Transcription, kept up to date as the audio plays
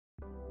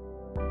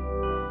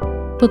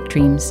Book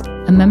Dreams,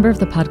 a member of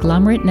the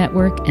Podglomerate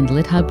Network and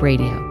LitHub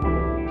Radio.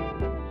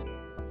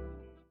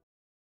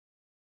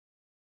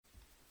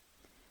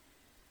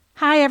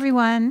 Hi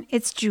everyone,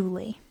 it's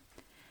Julie.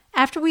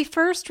 After we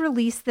first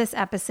released this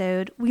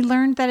episode, we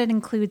learned that it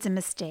includes a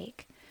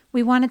mistake.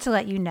 We wanted to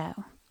let you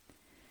know.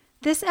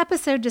 This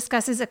episode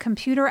discusses a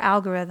computer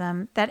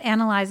algorithm that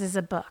analyzes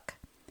a book.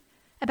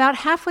 About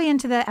halfway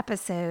into the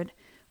episode,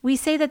 we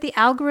say that the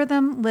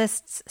algorithm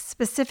lists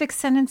specific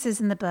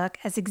sentences in the book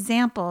as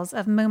examples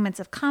of moments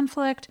of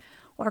conflict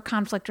or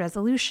conflict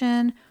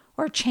resolution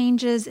or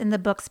changes in the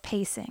book's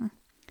pacing.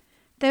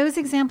 Those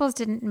examples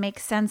didn't make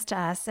sense to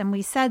us, and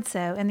we said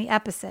so in the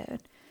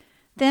episode.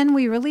 Then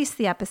we released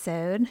the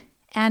episode,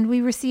 and we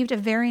received a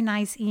very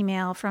nice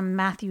email from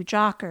Matthew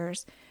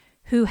Jockers,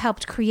 who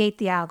helped create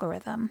the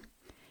algorithm.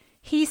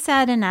 He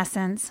said, in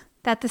essence,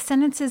 that the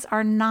sentences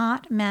are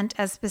not meant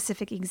as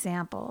specific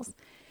examples.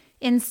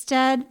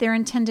 Instead, they're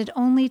intended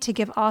only to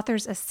give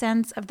authors a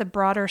sense of the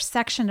broader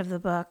section of the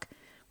book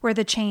where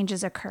the change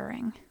is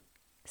occurring.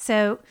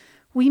 So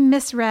we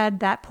misread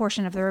that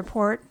portion of the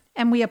report,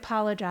 and we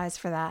apologize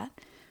for that.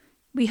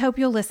 We hope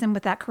you'll listen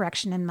with that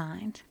correction in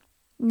mind.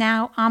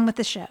 Now, on with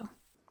the show.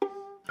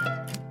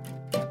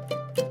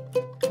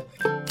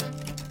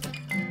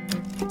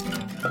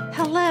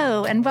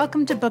 Hello, and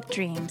welcome to Book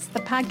Dreams, the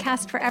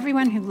podcast for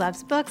everyone who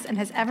loves books and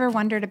has ever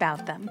wondered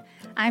about them.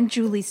 I'm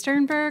Julie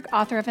Sternberg,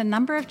 author of a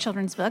number of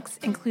children's books,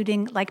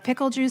 including Like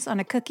Pickle Juice on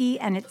a Cookie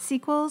and its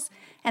sequels,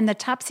 and the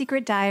Top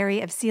Secret Diary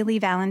of Celie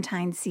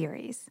Valentine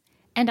series.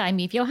 And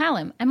I'm Eve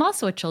Yohalem. I'm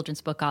also a children's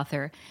book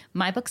author.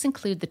 My books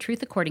include The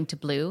Truth According to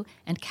Blue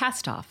and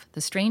Cast Off,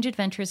 The Strange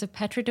Adventures of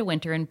Petra de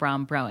Winter and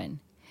Bram Broen.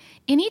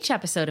 In each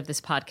episode of this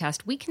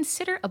podcast, we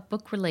consider a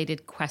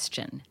book-related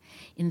question.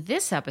 In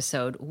this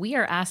episode, we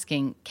are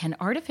asking, can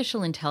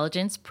artificial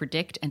intelligence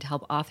predict and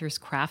help authors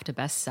craft a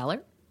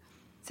bestseller?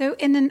 So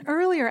in an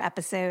earlier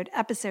episode,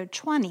 episode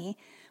 20,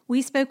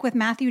 we spoke with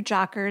Matthew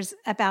Jockers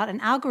about an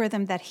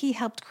algorithm that he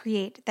helped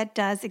create that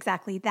does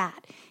exactly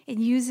that. It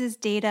uses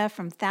data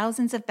from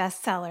thousands of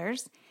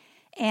bestsellers,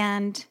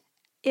 and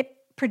it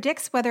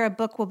predicts whether a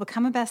book will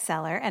become a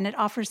bestseller, and it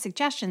offers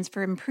suggestions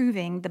for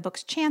improving the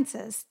book's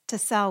chances to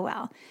sell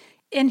well.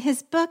 In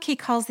his book, he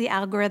calls the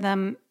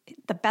algorithm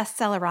the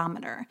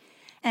bestsellerometer.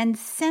 And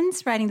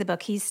since writing the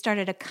book, he's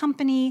started a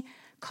company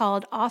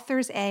called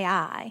Authors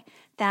AI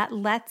that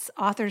lets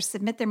authors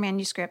submit their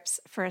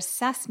manuscripts for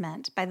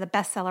assessment by the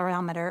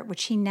bestsellerometer,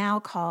 which he now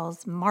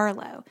calls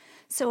Marlowe.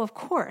 So, of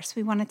course,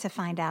 we wanted to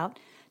find out,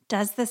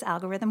 does this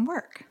algorithm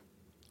work?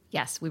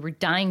 Yes, we were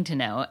dying to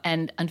know,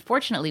 and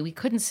unfortunately, we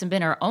couldn't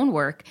submit our own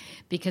work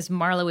because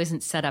Marlowe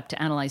isn't set up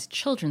to analyze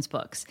children's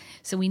books.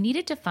 So we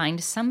needed to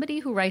find somebody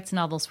who writes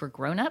novels for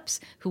grown-ups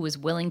who was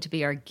willing to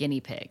be our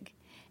guinea pig.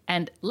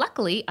 And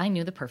luckily, I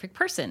knew the perfect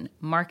person,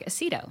 Mark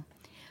Aceto.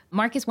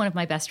 Mark is one of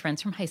my best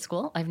friends from high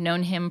school. I've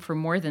known him for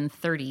more than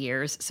 30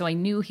 years, so I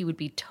knew he would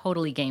be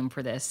totally game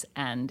for this,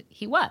 and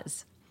he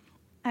was.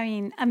 I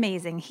mean,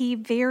 amazing. He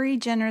very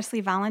generously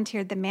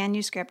volunteered the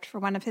manuscript for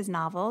one of his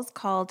novels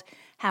called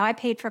How I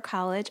Paid for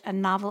College, a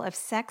novel of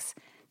sex,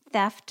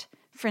 theft,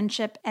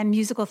 friendship, and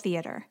musical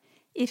theater.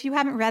 If you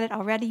haven't read it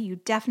already, you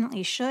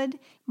definitely should.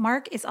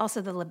 Mark is also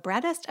the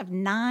librettist of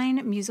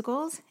 9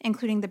 musicals,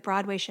 including the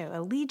Broadway show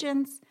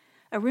Allegiance,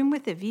 A Room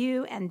with a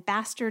View, and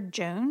Bastard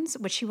Jones,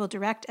 which he will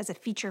direct as a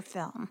feature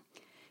film.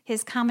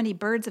 His comedy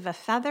Birds of a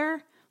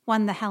Feather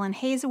won the Helen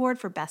Hayes Award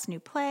for Best New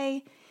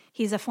Play.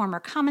 He's a former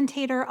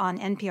commentator on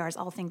NPR's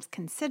All Things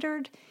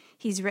Considered.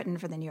 He's written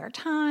for the New York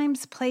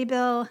Times,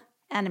 Playbill,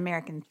 and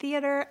American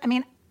Theater. I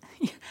mean,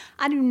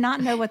 I do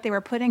not know what they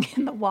were putting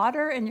in the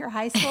water in your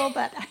high school,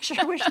 but I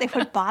sure wish they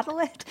would bottle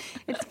it.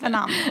 It's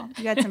phenomenal.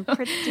 You had some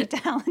pretty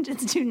talented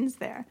students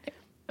there.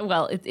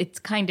 Well, it's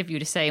kind of you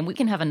to say, and we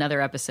can have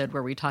another episode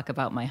where we talk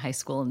about my high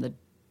school and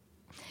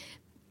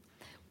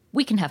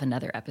we can have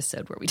another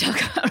episode where we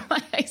talk about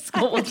my high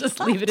school. We'll just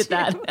leave it at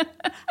that.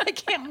 I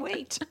can't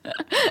wait.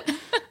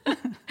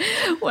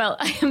 Well,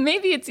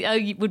 maybe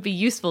it would be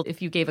useful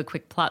if you gave a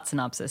quick plot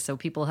synopsis so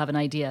people have an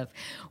idea of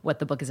what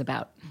the book is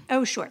about.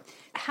 Oh, sure.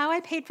 How I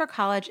Paid for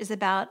College is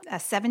about a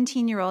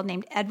 17-year-old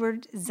named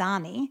Edward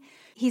Zani.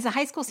 He's a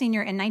high school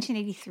senior in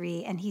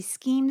 1983, and he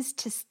schemes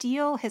to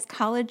steal his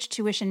college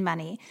tuition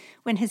money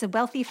when his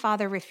wealthy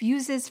father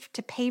refuses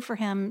to pay for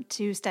him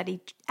to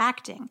study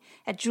acting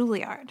at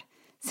Juilliard.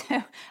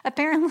 So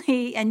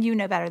apparently, and you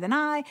know better than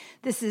I,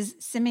 this is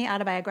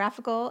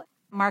semi-autobiographical.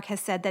 Mark has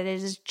said that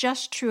it is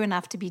just true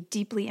enough to be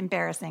deeply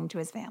embarrassing to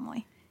his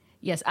family.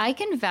 Yes, I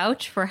can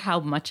vouch for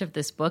how much of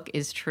this book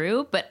is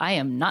true, but I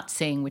am not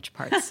saying which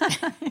parts.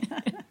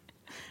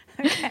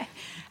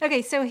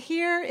 Okay, so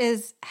here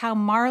is how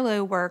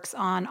Marlowe works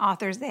on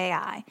Authors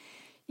AI.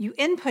 You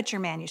input your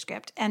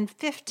manuscript, and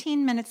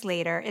 15 minutes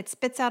later, it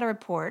spits out a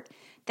report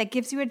that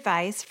gives you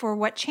advice for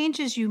what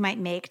changes you might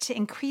make to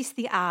increase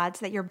the odds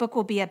that your book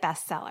will be a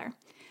bestseller.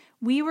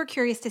 We were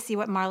curious to see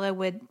what Marlowe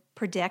would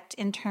predict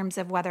in terms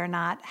of whether or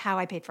not How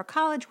I Paid for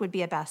College would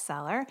be a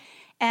bestseller,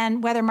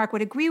 and whether Mark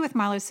would agree with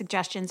Marlowe's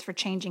suggestions for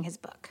changing his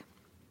book.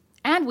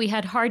 And we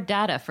had hard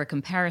data for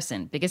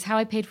comparison because How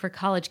I Paid for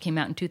College came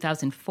out in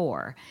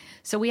 2004.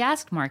 So we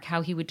asked Mark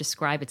how he would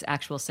describe its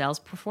actual sales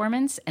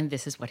performance, and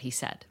this is what he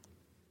said.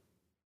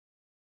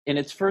 In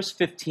its first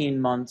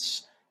 15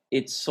 months,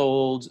 it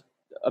sold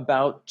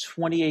about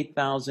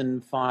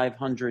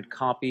 28,500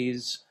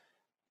 copies.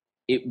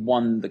 It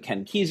won the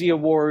Ken Kesey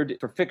Award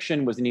for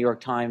fiction, was the New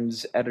York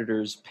Times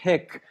editor's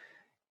pick.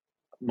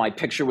 My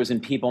picture was in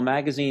People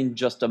magazine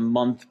just a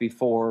month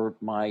before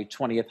my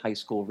 20th high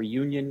school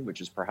reunion, which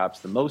is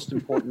perhaps the most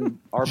important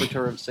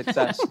arbiter of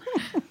success.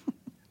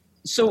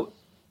 So,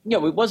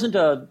 it wasn't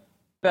a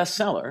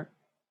bestseller,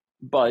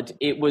 but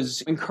it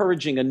was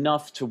encouraging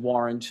enough to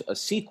warrant a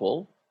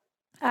sequel.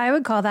 I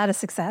would call that a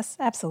success.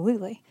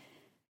 Absolutely.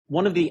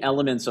 One of the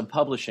elements of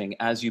publishing,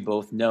 as you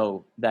both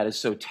know, that is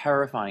so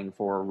terrifying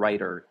for a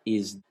writer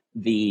is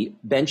the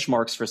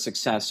benchmarks for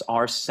success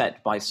are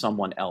set by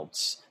someone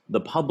else.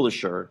 The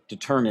publisher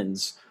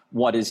determines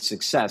what is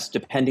success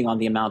depending on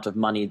the amount of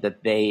money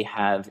that they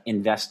have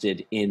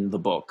invested in the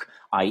book,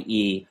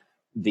 i.e.,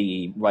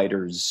 the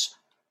writer's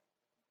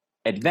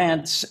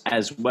advance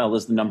as well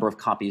as the number of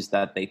copies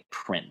that they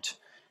print.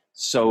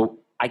 So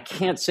I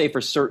can't say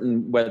for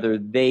certain whether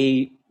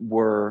they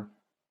were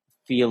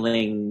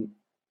feeling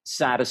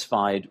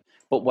satisfied,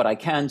 but what I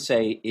can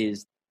say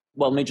is,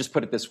 well, let me just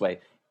put it this way.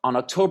 On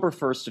October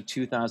 1st of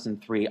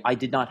 2003, I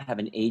did not have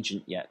an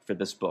agent yet for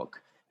this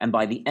book. And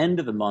by the end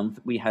of the month,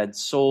 we had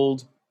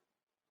sold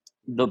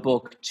the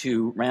book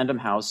to Random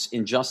House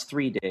in just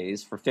 3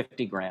 days for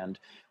 $50,000.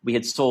 We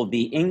had sold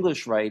the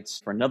English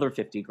rights for another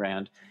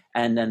 $50,000,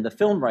 and then the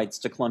film rights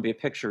to Columbia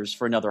Pictures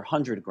for another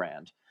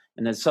 $100,000.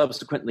 And then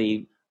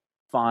subsequently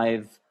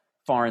 5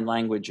 foreign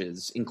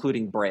languages,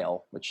 including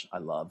Braille, which I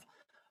love.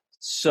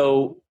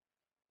 So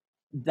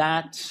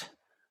that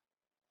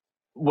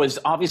was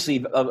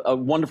obviously a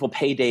wonderful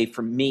payday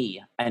for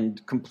me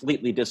and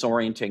completely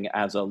disorienting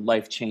as a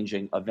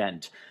life-changing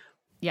event.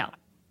 Yeah.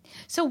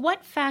 So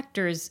what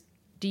factors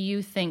do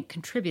you think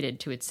contributed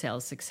to its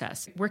sales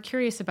success? We're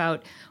curious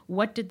about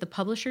what did the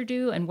publisher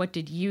do and what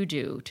did you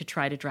do to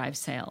try to drive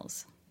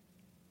sales?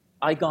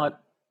 I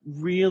got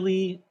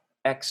really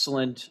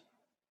excellent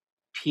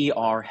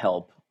PR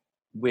help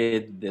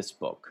with this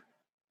book.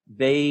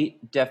 They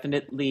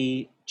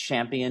definitely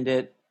championed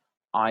it.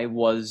 I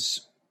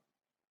was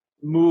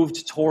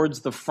moved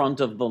towards the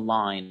front of the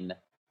line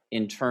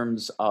in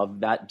terms of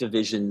that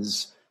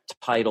division's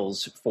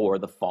titles for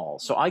the fall.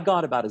 So I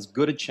got about as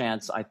good a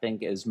chance, I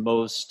think, as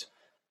most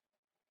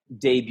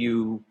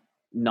debut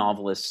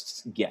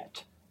novelists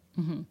get.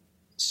 Mm-hmm.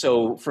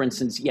 So, for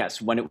instance,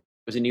 yes, when it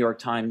was a New York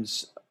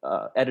Times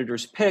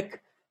editor's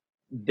pick,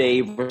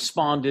 they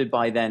responded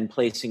by then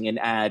placing an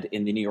ad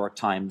in the New York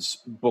Times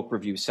book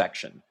review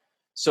section.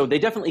 So they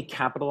definitely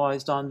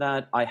capitalized on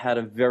that. I had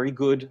a very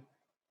good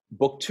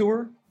book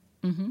tour.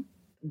 Mm-hmm.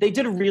 They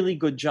did a really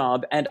good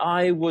job, and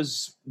I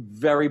was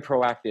very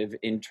proactive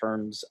in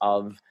terms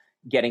of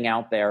getting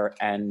out there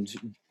and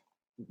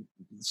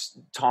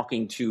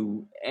talking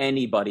to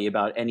anybody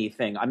about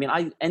anything. I mean,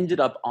 I ended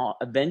up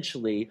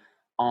eventually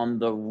on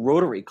the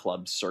Rotary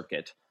Club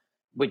circuit,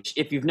 which,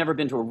 if you've never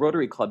been to a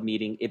Rotary Club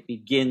meeting, it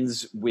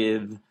begins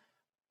with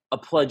a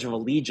Pledge of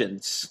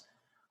Allegiance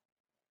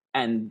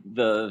and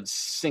the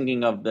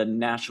singing of the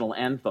national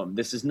anthem.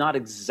 This is not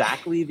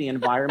exactly the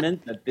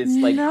environment that this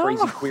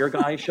crazy queer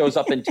guy shows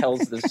up and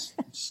tells this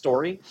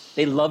story.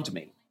 They loved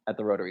me at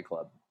the Rotary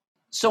Club.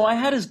 So I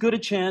had as good a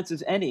chance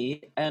as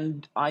any,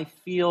 and I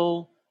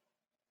feel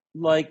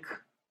like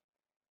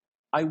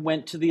I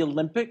went to the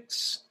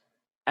Olympics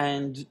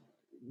and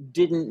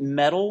didn't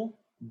medal,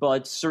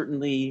 but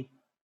certainly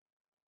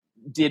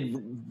did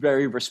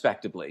very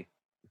respectably.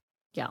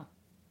 Yeah.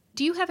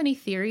 Do you have any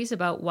theories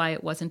about why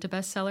it wasn't a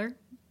bestseller?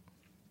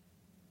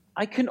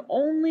 I can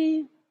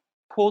only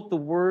quote the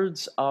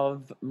words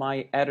of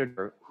my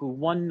editor, who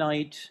one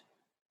night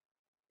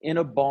in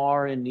a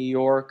bar in New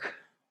York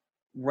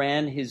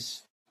ran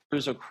his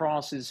fingers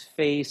across his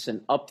face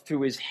and up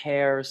through his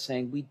hair,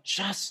 saying, "We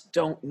just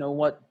don't know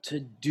what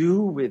to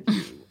do with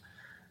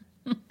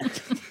you."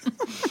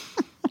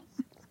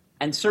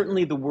 And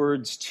certainly the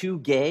words "too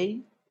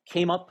gay"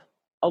 came up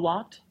a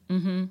lot.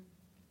 Mm-hmm.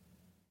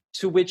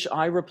 To which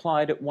I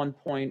replied at one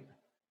point,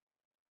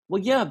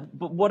 "Well, yeah,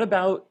 but what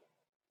about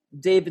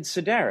David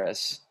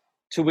Sedaris?"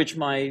 To which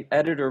my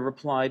editor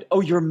replied,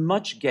 "Oh, you're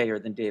much gayer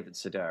than David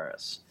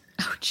Sedaris."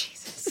 Oh,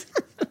 Jesus.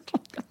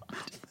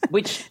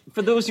 Which,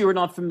 for those who are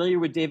not familiar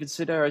with David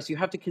Sedaris, you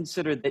have to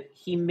consider that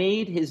he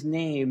made his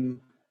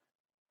name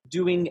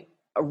doing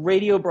a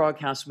radio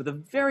broadcast with a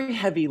very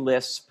heavy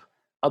lisp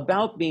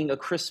about being a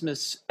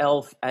Christmas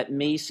elf at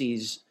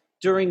Macy's,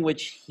 during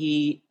which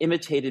he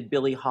imitated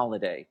Billie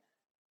Holiday.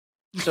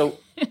 So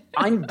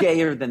I'm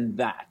gayer than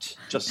that,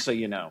 just so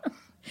you know.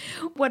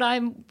 What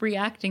I'm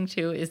reacting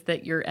to is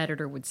that your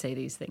editor would say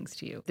these things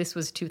to you. This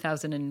was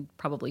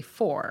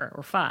 2004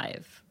 or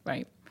 5,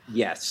 right?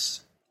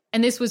 Yes.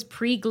 And this was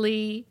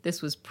pre-Glee.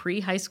 This was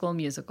pre-High School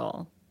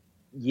Musical.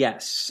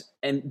 Yes.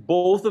 And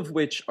both of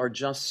which are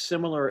just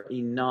similar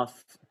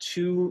enough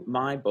to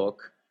my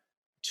book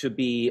to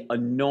be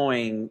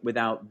annoying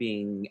without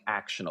being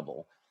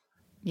actionable.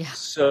 Yeah.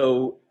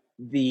 So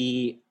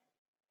the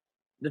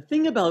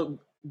thing about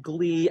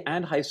Glee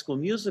and High School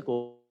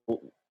Musical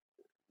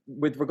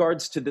with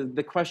regards to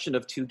the question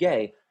of too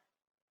gay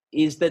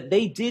is that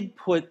they did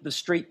put the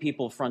straight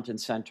people front and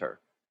center.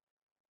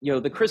 You know,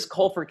 the Chris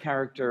Colfer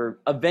character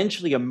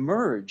eventually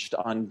emerged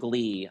on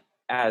Glee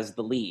as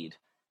the lead,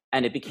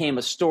 and it became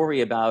a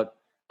story about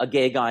a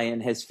gay guy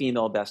and his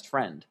female best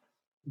friend.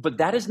 But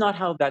that is not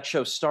how that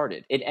show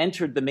started. It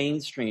entered the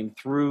mainstream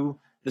through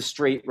the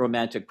straight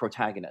romantic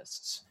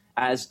protagonists,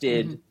 as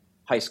did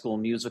High School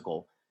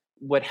Musical.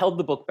 What held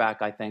the book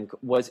back, I think,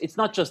 was it's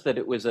not just that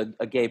it was a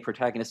gay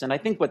protagonist. And I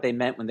think what they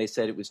meant when they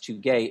said it was too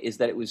gay is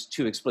that it was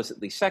too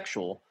explicitly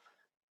sexual,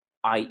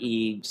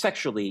 i.e.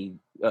 sexually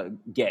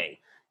gay,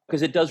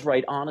 because it does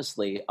write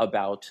honestly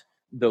about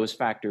those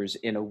factors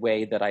in a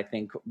way that I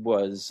think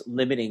was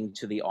limiting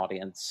to the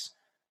audience.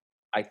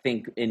 I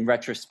think in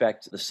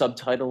retrospect, the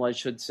subtitle, I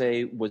should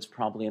say, was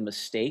probably a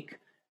mistake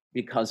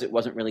because it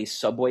wasn't really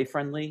Subway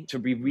friendly. To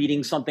be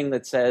reading something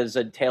that says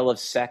a tale of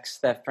sex,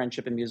 theft,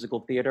 friendship, and musical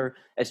theater,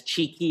 as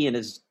cheeky and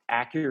as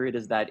accurate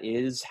as that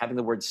is, having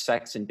the word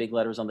sex in big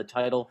letters on the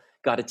title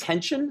got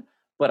attention,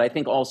 but I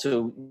think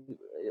also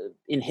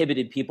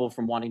inhibited people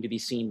from wanting to be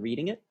seen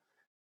reading it.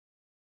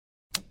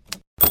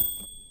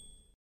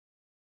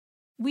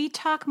 We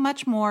talk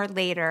much more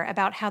later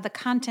about how the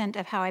content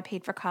of How I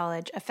Paid for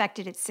College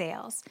affected its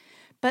sales.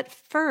 But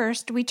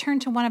first, we turn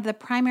to one of the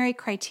primary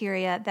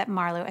criteria that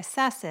Marlowe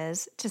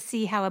assesses to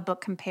see how a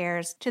book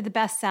compares to the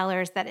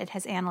bestsellers that it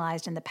has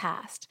analyzed in the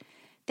past.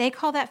 They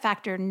call that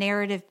factor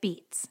narrative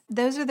beats.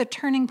 Those are the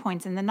turning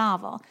points in the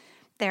novel.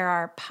 There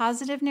are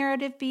positive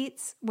narrative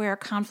beats where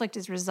conflict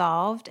is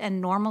resolved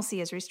and normalcy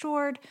is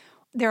restored.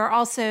 There are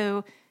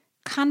also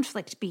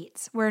conflict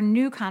beats where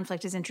new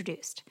conflict is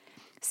introduced.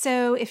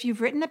 So if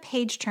you've written a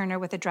page-turner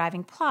with a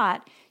driving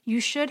plot, you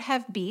should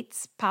have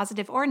beats,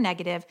 positive or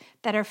negative,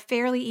 that are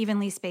fairly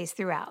evenly spaced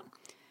throughout.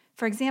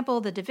 For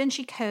example, the Da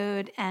Vinci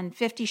Code and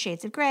 50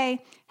 Shades of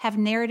Grey have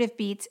narrative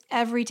beats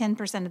every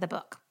 10% of the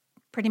book,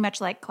 pretty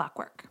much like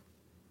clockwork.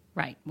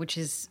 Right, which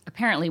is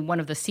apparently one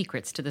of the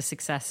secrets to the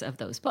success of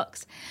those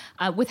books.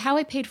 With How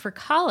I Paid for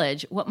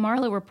College, what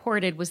Marlowe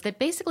reported was that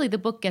basically the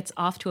book gets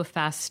off to a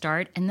fast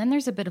start, and then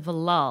there's a bit of a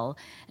lull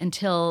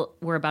until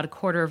we're about a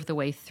quarter of the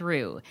way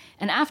through.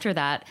 And after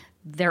that,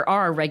 there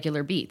are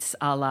regular beats,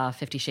 a la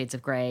 50 Shades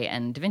of Grey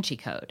and Da Vinci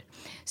Code.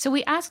 So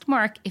we asked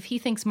Mark if he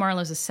thinks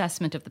Marlowe's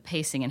assessment of the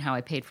pacing in How I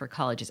Paid for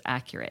College is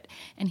accurate.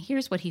 And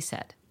here's what he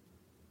said.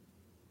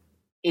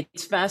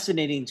 It's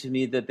fascinating to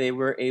me that they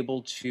were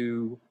able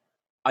to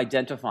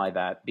identify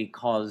that,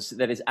 because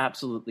that is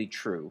absolutely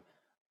true.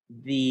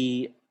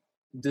 The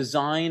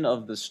design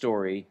of the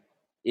story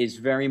is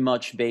very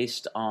much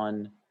based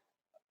on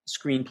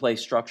screenplay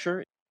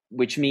structure,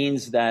 which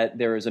means that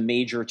there is a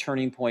major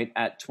turning point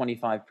at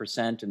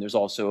 25%, and there's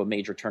also a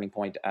major turning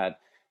point at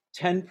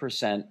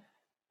 10%.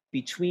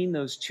 Between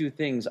those two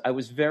things, I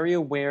was very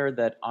aware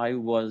that I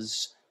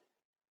was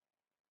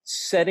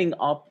setting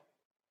up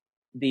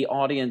the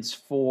audience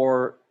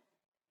for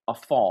a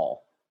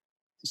fall.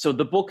 So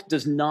the book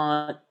does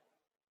not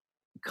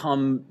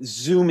come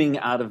zooming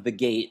out of the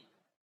gate.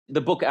 The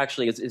book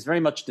actually is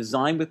very much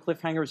designed with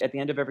cliffhangers at the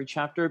end of every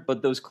chapter,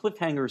 but those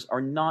cliffhangers are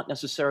not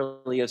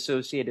necessarily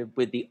associated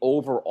with the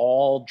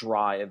overall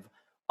drive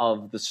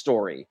of the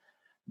story.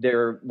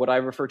 They're what I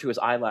refer to as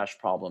eyelash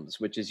problems,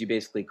 which is you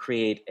basically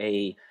create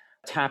a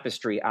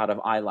tapestry out of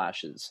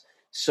eyelashes.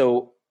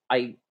 So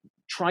I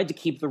tried to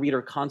keep the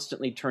reader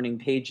constantly turning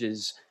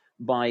pages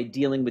by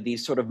dealing with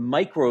these sort of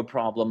micro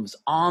problems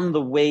on the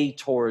way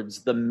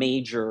towards the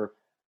major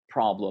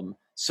problem,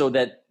 so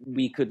that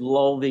we could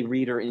lull the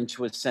reader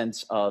into a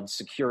sense of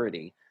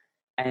security.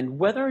 And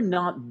whether or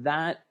not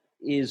that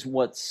is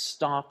what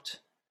stopped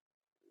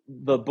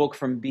the book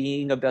from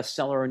being a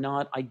bestseller or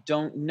not, I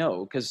don't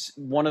know, because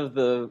one of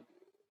the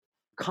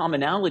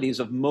commonalities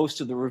of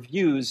most of the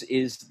reviews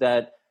is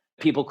that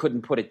people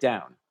couldn't put it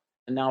down.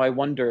 And now I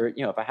wonder,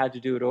 if I had to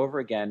do it over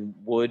again,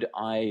 would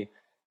I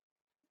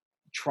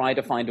try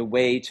to find a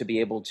way to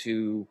be able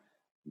to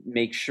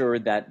make sure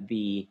that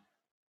the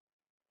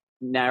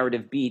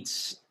narrative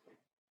beats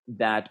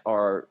that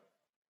are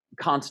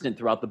constant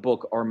throughout the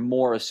book are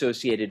more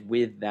associated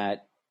with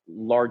that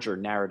larger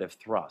narrative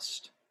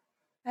thrust.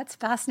 That's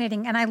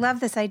fascinating. And I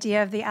love this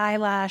idea of the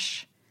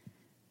eyelash.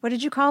 What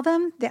did you call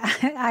them? The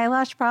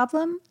eyelash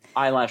problem?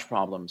 Eyelash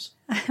problems.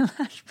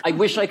 I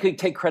wish I could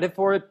take credit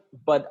for it,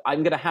 but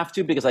I'm going to have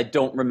to, because I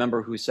don't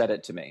remember who said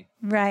it to me.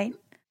 Right.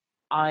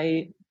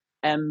 I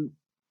am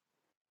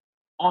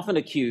often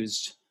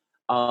accused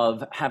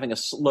of having a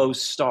slow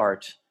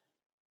start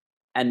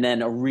and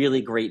then a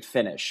really great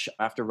finish.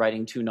 After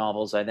writing 2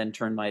 novels, I then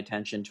turned my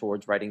attention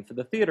towards writing for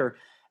the theater.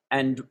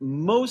 And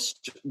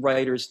most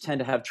writers tend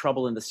to have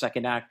trouble in the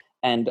second act,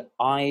 and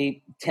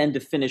I tend to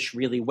finish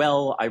really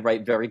well. I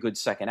write very good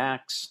second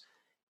acts,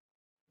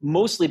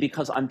 mostly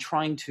because I'm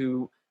trying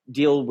to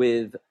deal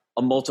with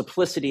a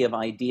multiplicity of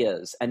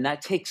ideas, and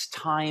that takes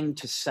time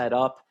to set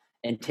up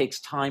and takes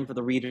time for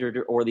the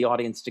reader or the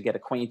audience to get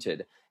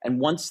acquainted. And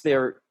once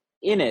they're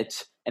in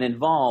it and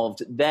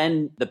involved,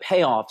 then the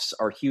payoffs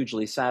are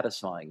hugely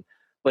satisfying.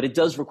 But it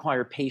does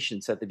require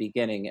patience at the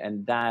beginning,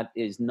 and that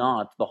is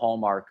not the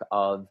hallmark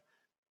of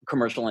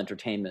commercial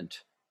entertainment.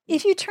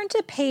 If you turn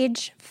to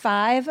page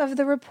 5 of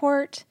the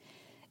report,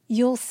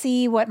 you'll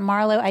see what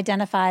Marlowe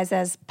identifies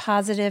as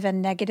positive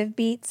and negative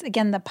beats.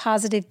 Again, the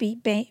positive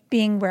beat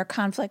being where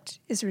conflict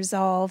is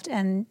resolved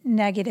and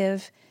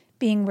negative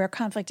being where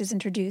conflict is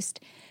introduced.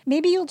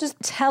 Maybe you'll just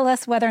tell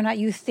us whether or not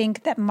you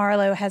think that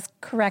Marlowe has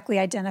correctly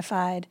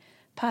identified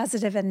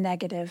positive and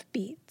negative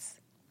beats.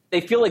 They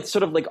feel like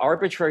sort of like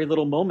arbitrary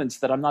little moments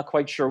that I'm not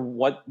quite sure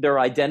what they're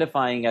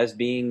identifying as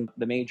being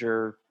the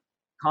major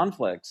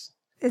conflicts.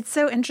 It's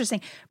so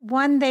interesting.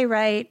 One they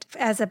write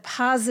as a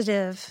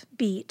positive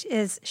beat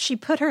is, she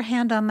put her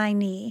hand on my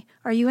knee.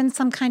 Are you in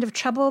some kind of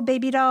trouble,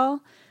 baby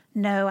doll?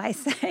 No, I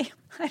say.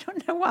 I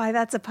don't know why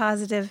that's a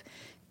positive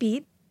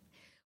beat.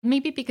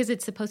 Maybe because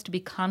it's supposed to be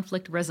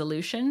conflict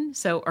resolution.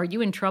 So are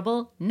you in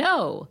trouble?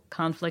 No.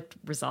 Conflict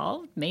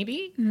resolved?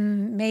 Maybe?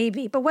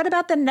 Maybe. But what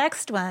about the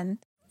next one?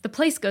 The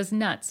place goes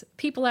nuts.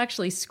 People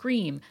actually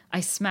scream.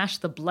 I smash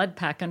the blood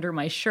pack under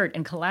my shirt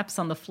and collapse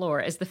on the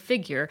floor as the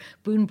figure,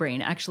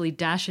 Boonbrain, actually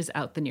dashes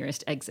out the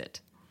nearest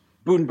exit.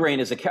 Boonbrain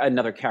is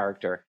another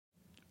character.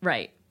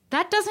 Right.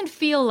 That doesn't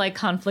feel like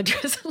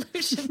conflict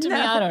resolution to me.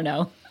 I don't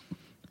know.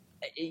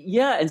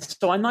 Yeah, and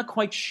so I'm not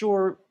quite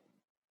sure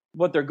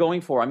what they're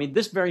going for. I mean,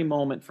 this very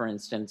moment, for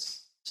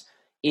instance,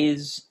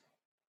 is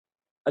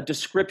a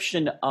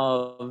description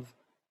of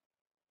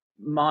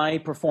my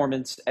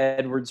performance,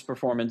 Edward's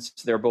performance,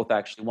 they're both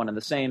actually one and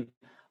the same,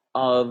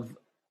 of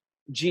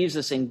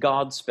Jesus in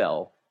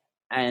Godspell,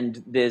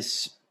 and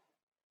this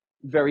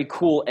very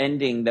cool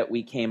ending that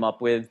we came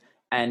up with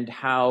and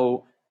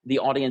how the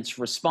audience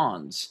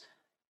responds.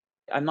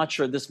 I'm not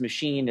sure this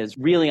machine is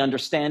really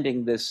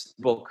understanding this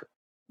book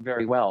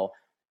very well.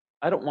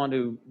 I don't want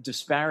to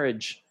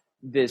disparage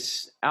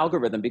this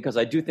algorithm because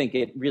I do think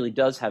it really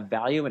does have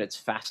value and it's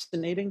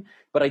fascinating,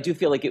 but I do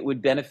feel like it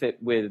would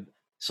benefit with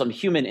some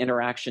human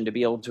interaction to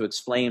be able to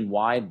explain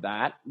why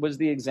that was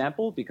the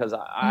example, because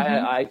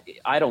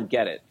I don't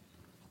get it.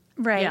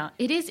 Right. Yeah,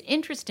 it is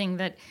interesting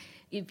that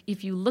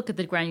if you look at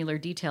the granular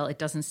detail, it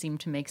doesn't seem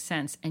to make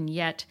sense. And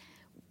yet,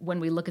 when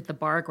we look at the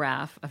bar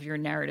graph of your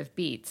narrative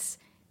beats,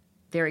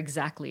 they're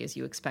exactly as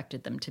you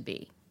expected them to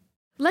be.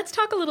 Let's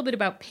talk a little bit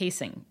about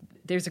pacing.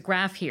 There's a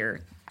graph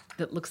here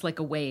that looks like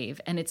a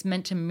wave, and it's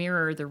meant to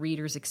mirror the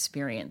reader's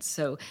experience.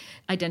 So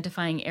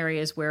identifying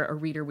areas where a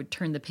reader would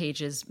turn the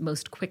pages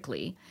most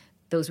quickly,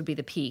 those would be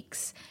the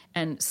peaks,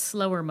 and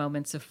slower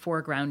moments of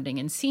foregrounding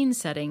and scene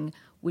setting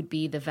would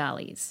be the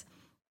valleys.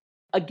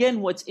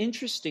 Again, what's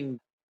interesting,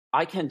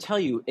 I can tell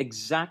you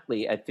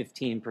exactly at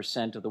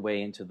 15% of the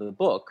way into the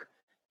book,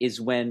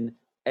 is when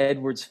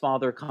Edward's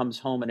father comes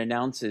home and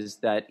announces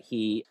that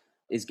he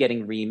is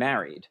getting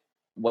remarried.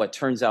 What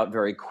turns out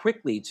very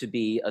quickly to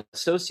be a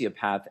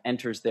sociopath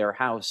enters their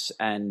house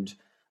and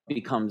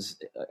becomes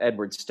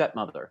Edward's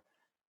stepmother.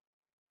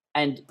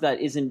 And that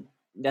isn't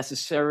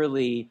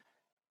necessarily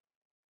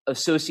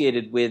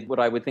associated with what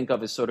I would think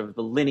of as sort of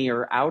the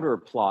linear outer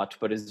plot,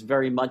 but is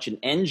very much an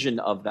engine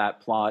of that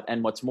plot.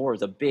 And what's more,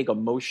 is a big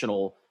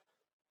emotional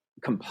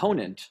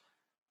component.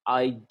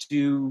 I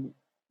do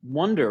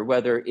wonder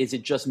whether is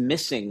it just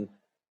missing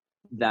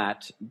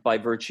that by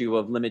virtue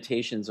of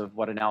limitations of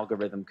what an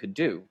algorithm could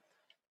do.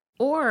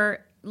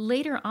 Or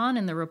later on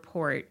in the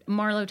report,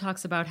 Marlowe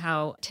talks about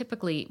how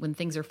typically when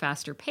things are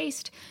faster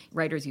paced,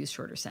 writers use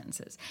shorter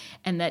sentences.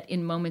 And that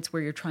in moments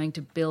where you're trying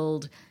to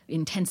build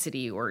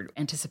intensity or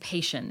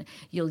anticipation,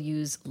 you'll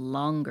use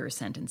longer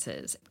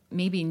sentences.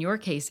 Maybe in your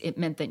case, it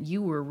meant that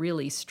you were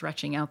really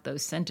stretching out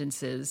those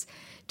sentences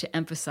to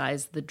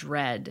emphasize the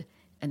dread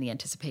and the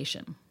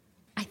anticipation.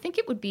 I think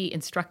it would be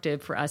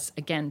instructive for us,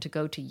 again, to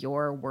go to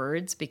your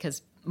words,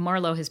 because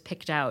Marlowe has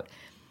picked out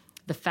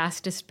the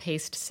fastest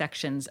paced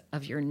sections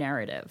of your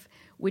narrative,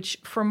 which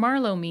for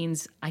Marlowe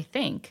means, I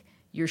think,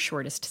 your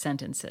shortest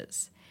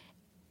sentences.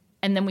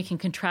 And then we can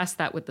contrast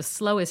that with the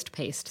slowest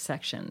paced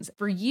sections.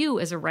 For you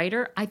as a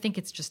writer, I think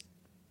it's just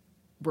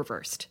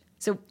reversed.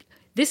 So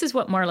this is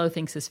what Marlowe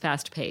thinks is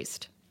fast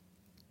paced.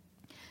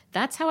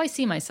 That's how I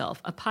see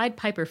myself, a Pied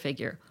Piper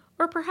figure,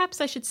 or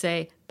perhaps I should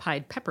say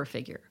Pied Pepper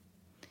figure.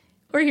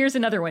 Or here's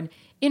another one.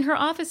 In her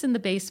office in the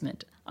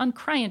basement, on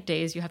Cryant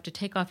days, you have to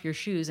take off your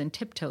shoes and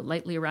tiptoe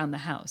lightly around the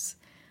house.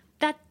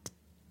 That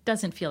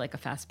doesn't feel like a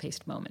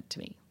fast-paced moment to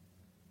me.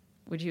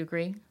 Would you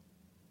agree?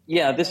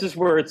 Yeah, this is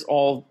where it's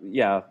all,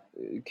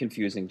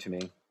 confusing to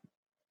me.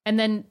 And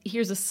then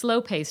here's a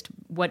slow-paced,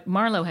 what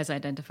Marlowe has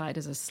identified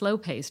as a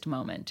slow-paced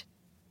moment.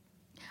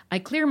 I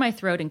clear my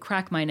throat and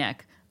crack my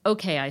neck.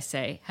 Okay, I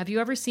say, have you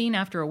ever seen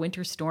after a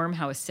winter storm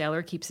how a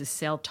sailor keeps his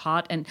sail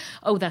taut and,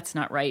 oh, that's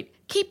not right.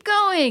 Keep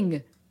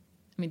going!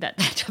 I mean, that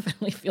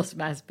definitely feels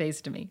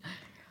fast-paced to me.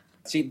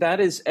 See, that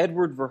is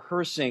Edward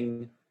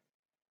rehearsing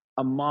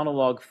a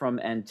monologue from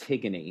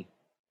Antigone.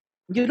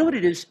 You know what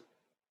it is?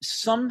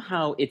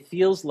 somehow it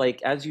feels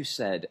like, as you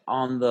said,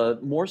 on the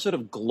more sort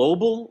of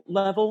global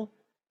level,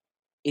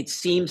 it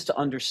seems to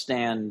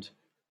understand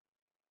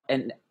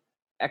and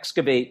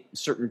excavate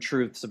certain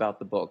truths about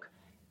the book.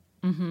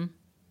 Mm-hmm.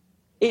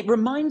 It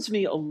reminds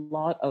me a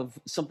lot of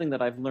something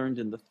that I've learned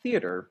in the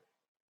theater,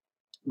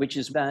 which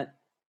is that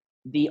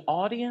the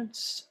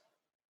audience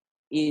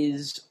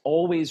is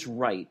always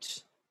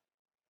right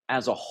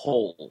as a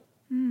whole.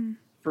 Mm.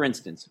 For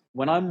instance,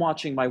 when I'm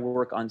watching my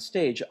work on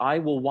stage, I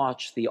will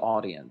watch the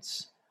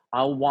audience.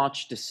 I'll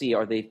watch to see,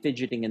 are they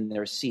fidgeting in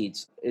their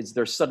seats? Is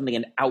there suddenly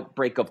an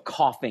outbreak of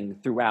coughing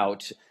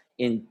throughout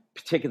in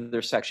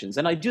particular sections?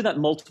 And I do that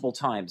multiple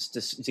times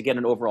to get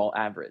an overall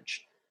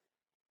average.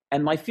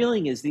 And my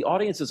feeling is the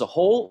audience as a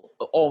whole,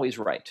 always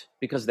right,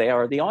 because they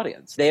are the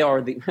audience. They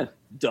are the,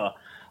 duh.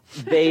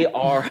 They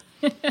are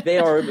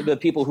the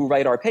people who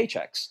write our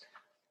paychecks.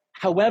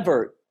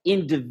 However,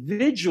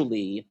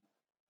 individually,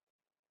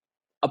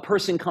 a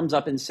person comes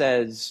up and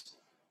says,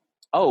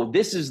 oh,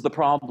 this is the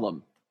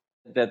problem,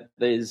 that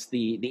is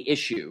the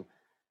issue.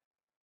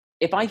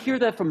 If I hear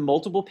that from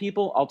multiple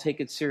people, I'll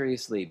take it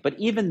seriously. But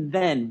even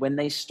then, when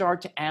they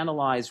start to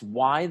analyze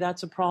why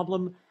that's a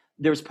problem,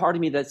 there's part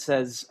of me that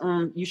says,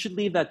 you should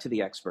leave that to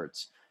the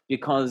experts.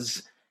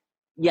 Because,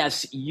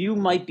 yes, you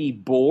might be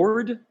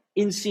bored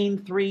in scene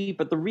 3,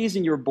 but the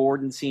reason you're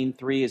bored in scene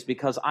 3 is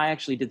because I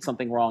actually did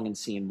something wrong in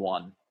scene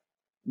 1,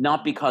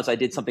 not because I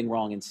did something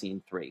wrong in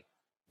scene 3.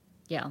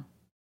 Yeah.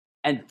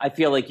 And I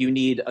feel like you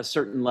need a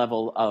certain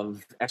level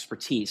of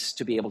expertise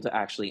to be able to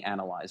actually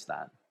analyze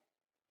that.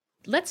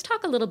 Let's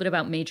talk a little bit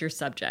about major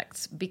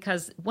subjects,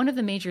 because one of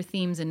the major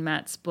themes in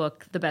Matt's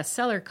book, The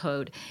Bestseller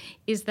Code,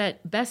 is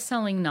that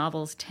best-selling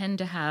novels tend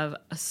to have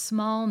a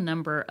small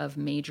number of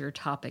major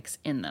topics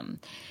in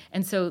them.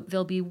 And so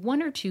there'll be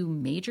 1 or 2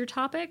 major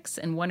topics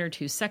and 1 or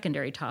 2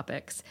 secondary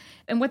topics.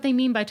 And what they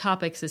mean by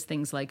topics is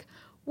things like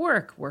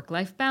work,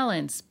 work-life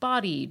balance,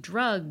 body,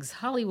 drugs,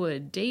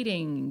 Hollywood,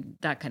 dating,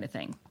 that kind of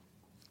thing.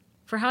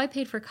 For How I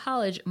Paid for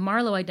College,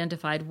 Marlowe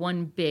identified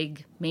one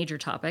big major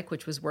topic,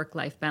 which was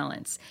work-life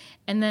balance,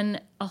 and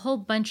then a whole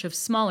bunch of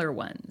smaller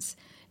ones.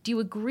 Do you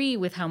agree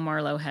with how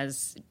Marlowe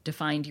has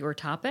defined your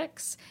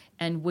topics?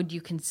 And would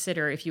you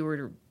consider, if you were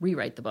to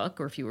rewrite the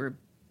book or if you were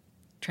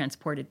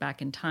transported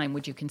back in time,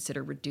 would you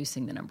consider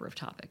reducing the number of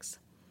topics?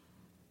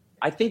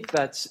 I think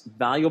that's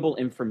valuable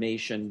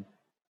information.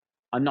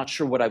 I'm not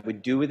sure what I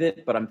would do with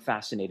it, but I'm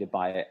fascinated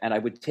by it, and I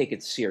would take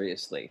it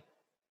seriously.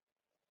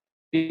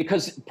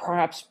 Because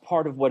perhaps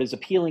part of what is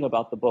appealing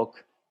about the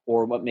book,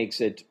 or what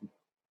makes it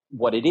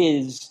what it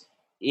is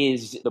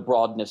the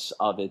broadness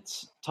of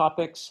its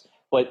topics.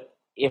 But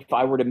if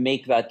I were to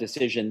make that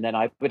decision, then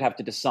I would have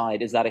to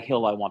decide, is that a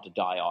hill I want to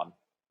die on?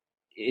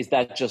 Is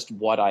that just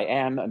what I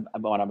am and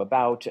what I'm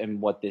about and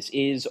what this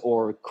is?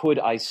 Or could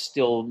I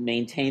still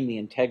maintain the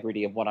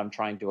integrity of what I'm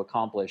trying to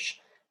accomplish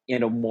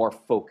in a more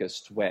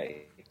focused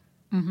way?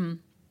 Mm-hmm.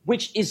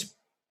 Which is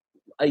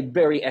a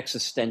very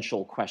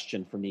existential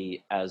question for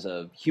me as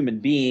a human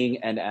being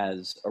and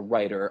as a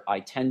writer. I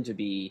tend to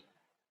be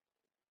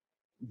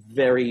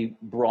very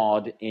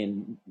broad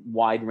in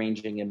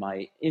wide-ranging in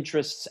my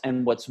interests.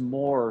 And what's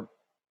more,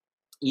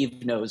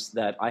 Eve knows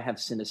that I have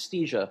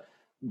synesthesia,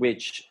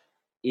 which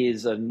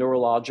is a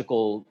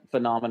neurological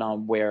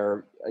phenomenon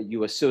where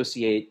you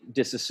associate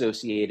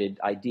disassociated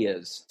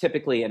ideas,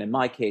 typically, and in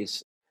my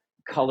case,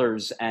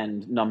 colors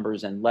and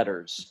numbers and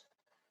letters.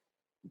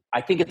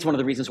 I think it's one of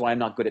the reasons why I'm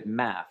not good at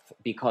math,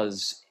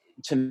 because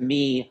to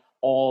me,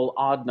 all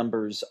odd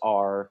numbers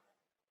are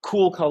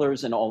cool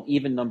colors and all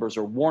even numbers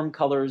are warm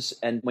colors.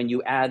 And when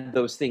you add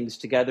those things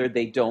together,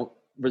 they don't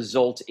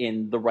result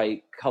in the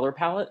right color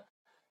palette.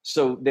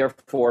 So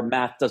therefore,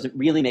 math doesn't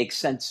really make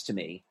sense to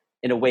me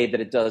in a way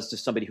that it does to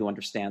somebody who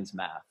understands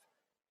math.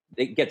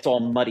 It gets all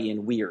muddy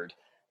and weird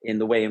in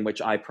the way in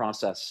which I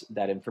process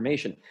that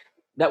information.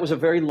 That was a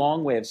very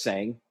long way of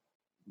saying,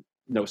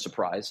 no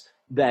surprise,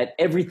 that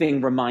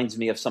everything reminds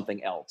me of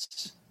something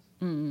else.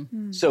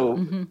 Mm-hmm.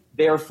 So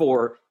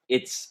therefore,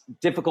 it's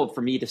difficult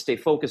for me to stay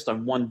focused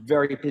on one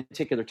very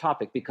particular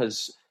topic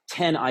because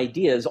 10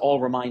 ideas all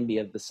remind me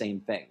of the same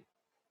thing.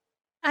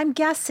 I'm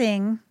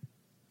guessing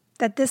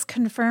that this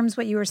confirms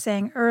what you were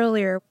saying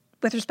earlier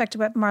with respect to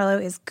what Marlowe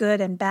is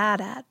good and bad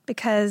at,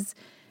 because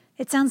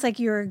it sounds like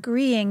you're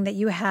agreeing that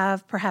you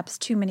have perhaps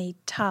too many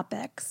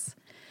topics.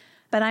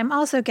 But I'm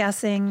also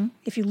guessing,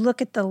 if you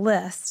look at the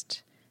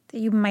list, that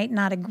you might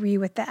not agree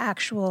with the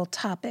actual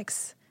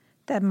topics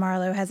that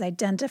Marlowe has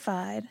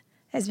identified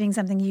as being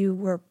something you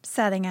were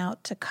setting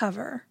out to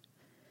cover.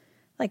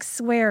 Like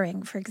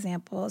swearing, for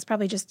example, is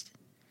probably just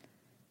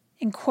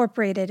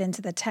incorporated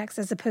into the text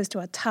as opposed to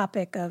a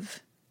topic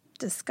of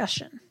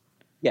discussion.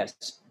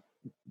 Yes.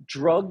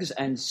 Drugs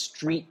and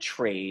street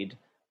trade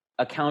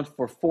account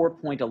for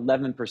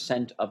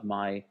 4.11% of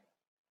my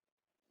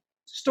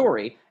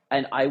story.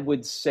 And I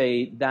would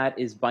say that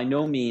is by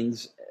no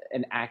means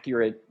an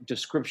accurate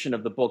description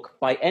of the book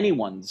by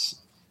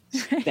anyone's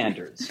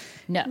standards.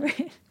 No,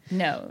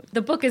 no.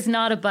 The book is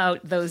not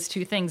about those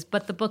two things,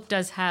 but the book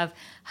does have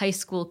high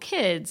school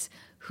kids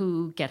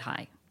who get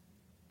high.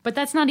 But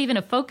that's not even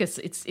a focus.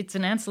 It's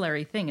an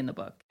ancillary thing in the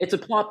book. It's a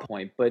plot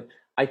point, but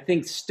I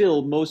think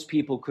still most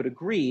people could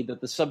agree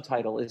that the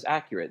subtitle is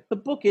accurate. The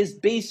book is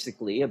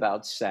basically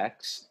about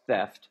sex,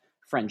 theft,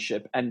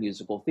 friendship, and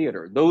musical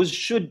theater. Those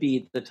should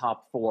be the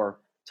top four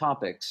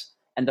topics.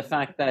 And the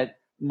fact that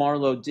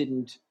Marlowe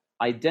didn't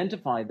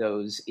identify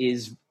those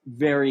is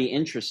very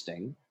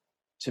interesting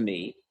to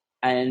me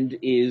and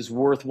is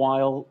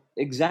worthwhile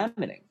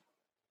examining.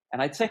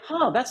 And I'd say,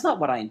 that's not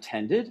what I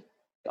intended.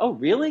 Oh,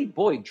 really?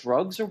 Boy,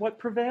 drugs are what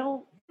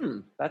prevail?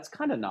 That's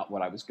kind of not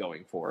what I was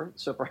going for.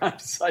 So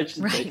perhaps I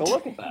should take a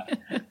look at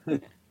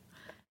that.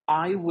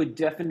 I would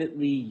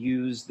definitely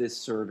use this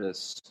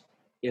service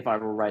if I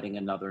were writing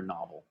another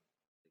novel.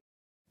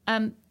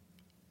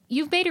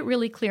 You've made it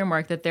really clear,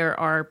 Mark, that there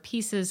are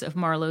pieces of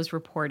Marlowe's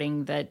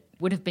reporting that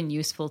would have been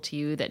useful to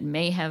you, that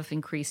may have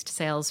increased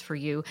sales for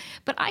you.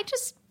 But I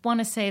just want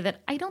to say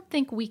that I don't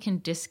think we can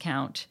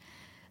discount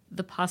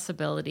the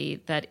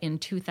possibility that in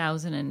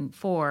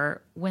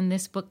 2004, when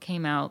this book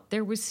came out,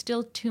 there was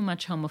still too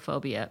much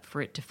homophobia for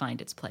it to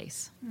find its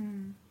place.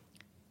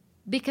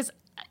 Because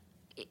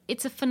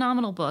it's a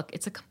phenomenal book.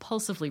 It's a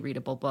compulsively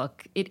readable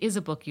book. It is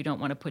a book you don't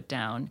want to put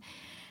down.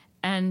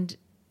 And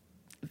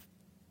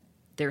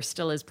there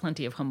still is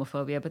plenty of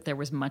homophobia, but there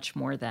was much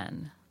more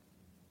then.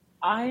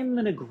 I'm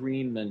in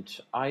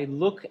agreement. I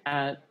look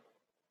at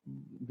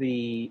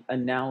the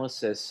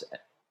analysis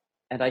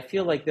and I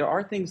feel like there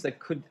are things that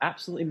could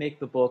absolutely make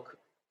the book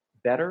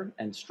better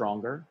and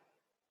stronger,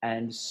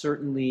 and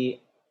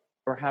certainly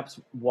perhaps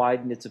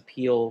widen its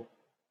appeal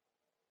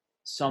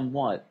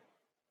somewhat.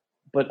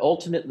 But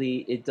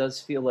ultimately, it does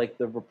feel like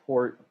the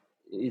report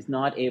is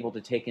not able to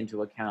take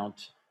into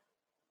account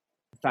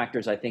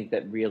factors I think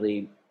that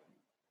really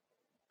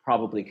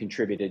probably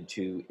contributed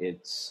to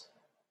its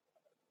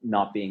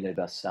not being a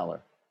bestseller.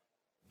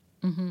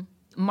 Mm-hmm.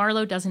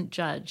 Marlowe doesn't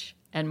judge,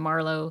 and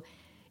Marlowe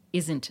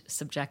isn't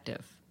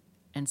subjective.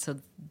 And so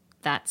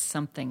that's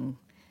something,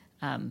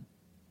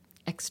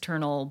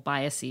 external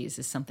biases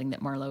is something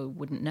that Marlowe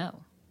wouldn't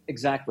know.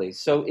 Exactly.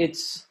 So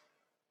it's,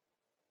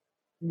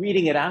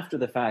 reading it after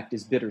the fact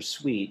is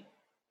bittersweet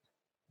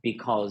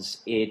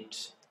because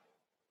it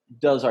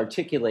does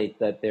articulate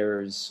that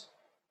there's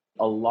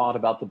a lot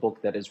about the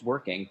book that is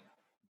working.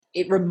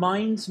 It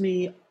reminds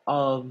me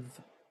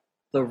of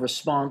the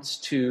response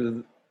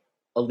to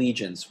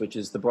Allegiance, which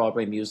is the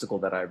Broadway musical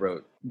that I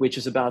wrote, which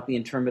is about the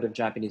internment of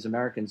Japanese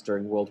Americans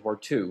during World War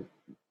II.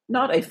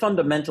 Not a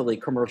fundamentally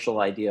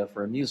commercial idea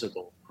for a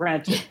musical,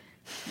 granted,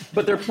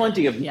 but there are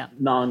plenty of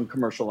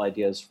non-commercial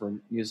ideas for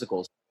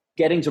musicals.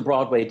 Getting to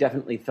Broadway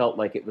definitely felt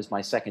like it was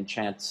my second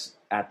chance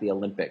at the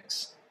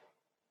Olympics.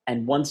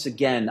 And once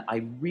again,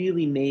 I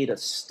really made a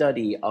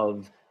study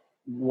of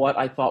what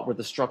I thought were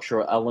the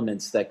structural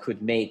elements that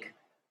could make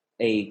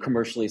a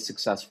commercially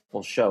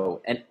successful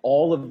show. And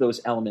all of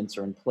those elements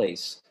are in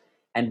place.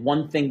 And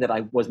one thing that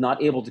I was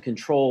not able to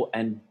control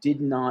and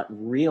did not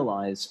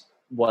realize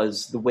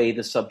was the way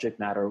the subject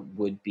matter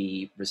would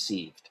be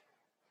received.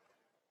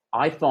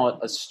 I thought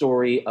a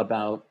story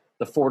about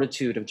the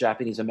fortitude of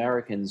Japanese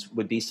Americans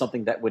would be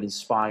something that would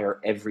inspire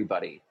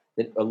everybody.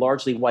 That a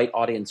largely white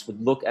audience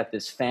would look at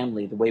this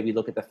family the way we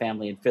look at the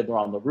family in Fiddler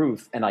on the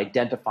Roof and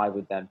identify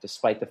with them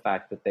despite the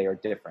fact that they are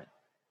different.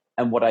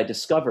 And what I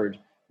discovered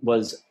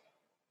was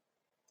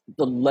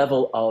the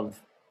level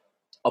of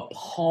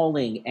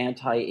appalling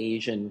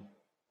anti-Asian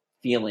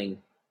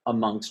feeling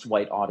amongst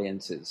white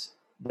audiences,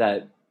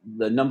 that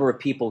the number of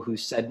people who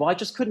said, well, I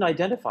just couldn't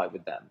identify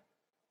with them,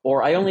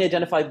 or I only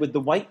identified with the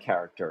white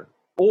character,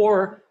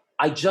 or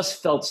I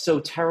just felt so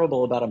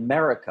terrible about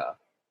America,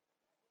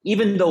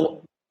 even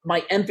though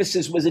my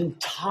emphasis was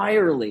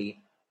entirely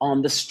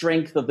on the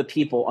strength of the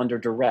people under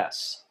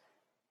duress.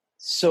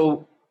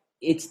 So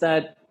it's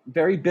that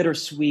very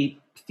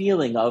bittersweet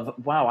feeling of,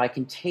 wow, I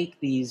can take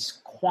these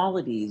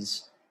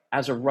qualities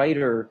as a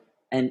writer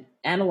and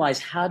analyze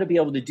how to be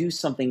able to do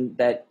something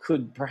that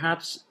could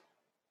perhaps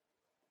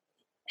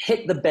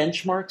hit the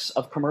benchmarks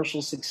of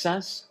commercial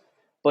success,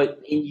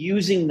 but in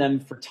using them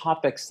for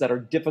topics that are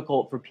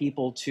difficult for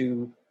people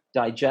to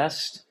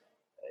digest,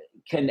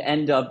 can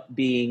end up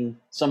being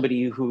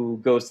somebody who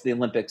goes to the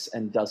Olympics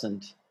and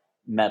doesn't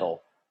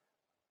medal.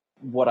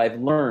 What I've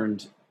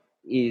learned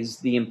is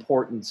the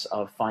importance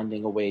of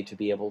finding a way to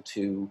be able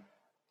to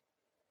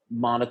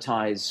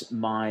monetize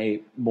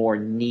my more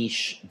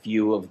niche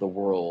view of the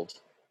world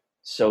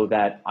so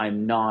that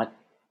I'm not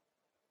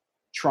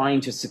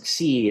trying to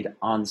succeed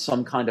on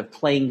some kind of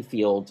playing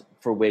field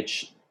for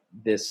which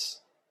this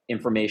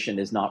information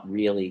is not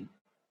really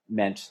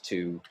meant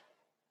to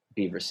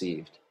be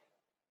received.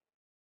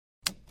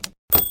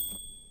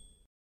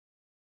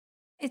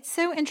 It's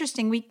so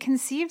interesting. We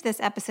conceived this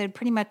episode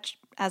pretty much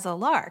as a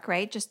lark,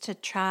 right? Just to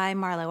try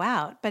Marlowe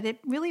out, but it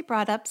really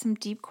brought up some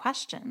deep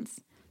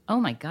questions. Oh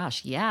my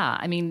gosh, yeah.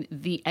 I mean,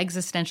 the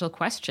existential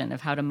question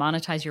of how to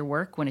monetize your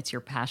work when it's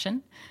your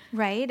passion.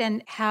 Right,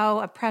 and how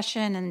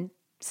oppression and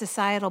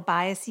societal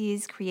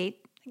biases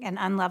create an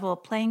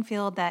unlevel playing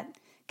field that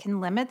can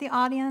limit the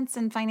audience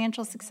and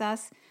financial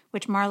success,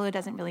 which Marlowe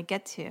doesn't really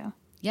get to.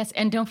 Yes,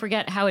 and don't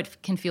forget how it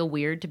can feel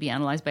weird to be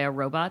analyzed by a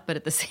robot, but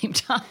at the same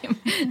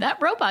time,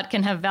 that robot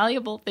can have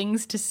valuable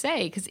things to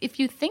say. Because if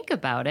you think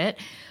about it,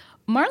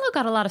 Marlowe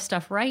got a lot of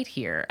stuff right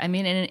here. I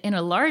mean, in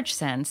a large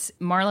sense,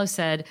 Marlowe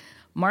said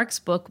Mark's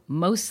book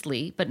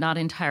mostly, but not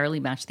entirely,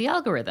 matched the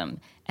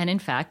algorithm. And in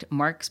fact,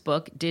 Mark's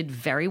book did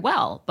very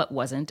well, but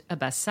wasn't a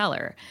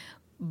bestseller.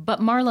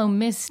 But Marlowe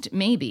missed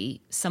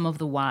maybe some of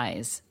the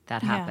whys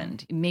that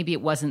happened. Yeah. Maybe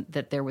it wasn't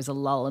that there was a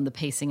lull in the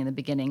pacing in the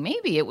beginning.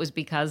 Maybe it was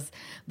because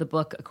the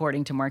book,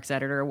 according to Mark's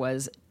editor,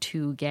 was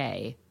too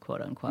gay, quote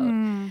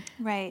unquote.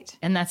 Right.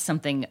 And that's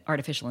something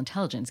artificial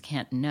intelligence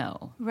can't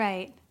know.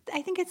 Right.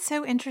 I think it's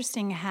so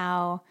interesting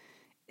how,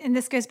 and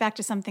this goes back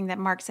to something that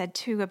Mark said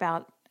too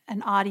about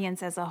an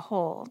audience as a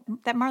whole,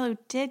 that Marlowe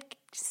did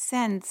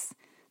sense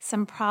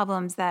some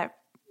problems that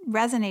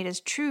resonate as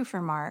true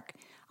for Mark,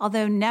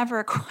 although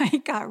never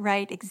quite got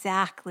right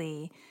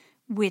exactly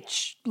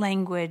which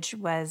language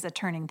was a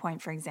turning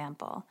point, for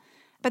example.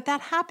 But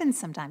that happens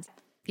sometimes.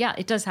 Yeah,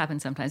 it does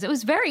happen sometimes. I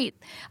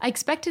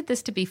expected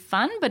this to be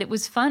fun, but it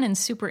was fun and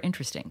super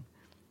interesting.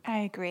 I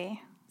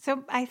agree.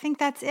 So I think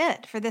that's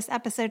it for this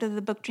episode of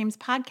the Book Dreams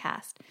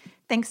podcast.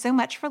 Thanks so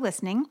much for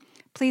listening.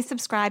 Please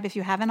subscribe if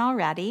you haven't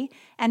already.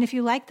 And if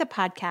you like the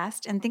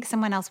podcast and think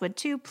someone else would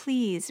too,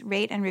 please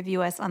rate and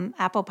review us on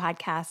Apple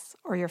Podcasts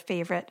or your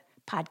favorite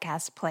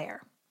podcast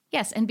player.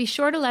 Yes, and be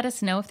sure to let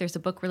us know if there's a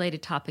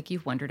book-related topic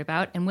you've wondered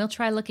about, and we'll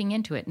try looking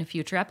into it in a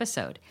future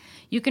episode.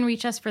 You can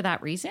reach us for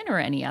that reason or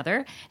any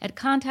other at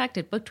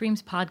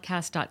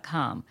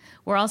contact@bookdreamspodcast.com.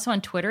 We're also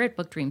on Twitter at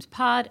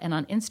bookdreamspod and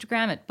on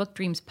Instagram at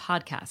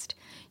bookdreamspodcast.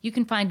 You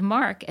can find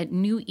Mark at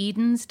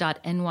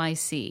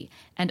newedens.nyc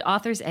and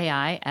Authors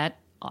AI at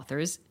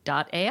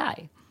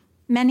authors.ai.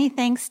 Many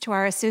thanks to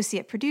our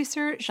associate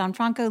producer,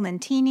 Gianfranco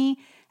Lentini,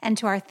 and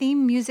to our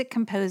theme music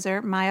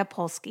composer, Maya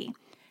Polsky.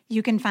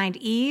 You can find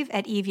Eve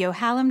at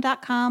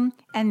eveyohallam.com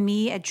and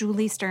me at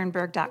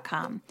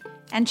juliesternberg.com.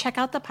 And check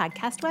out the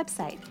podcast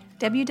website,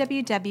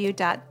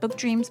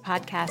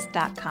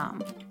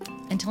 www.bookdreamspodcast.com.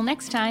 Until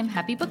next time,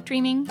 happy book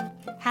dreaming.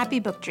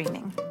 Happy book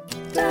dreaming.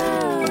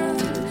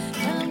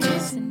 Come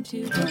listen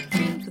to Book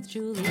Dreams with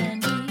Julie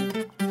and Eve.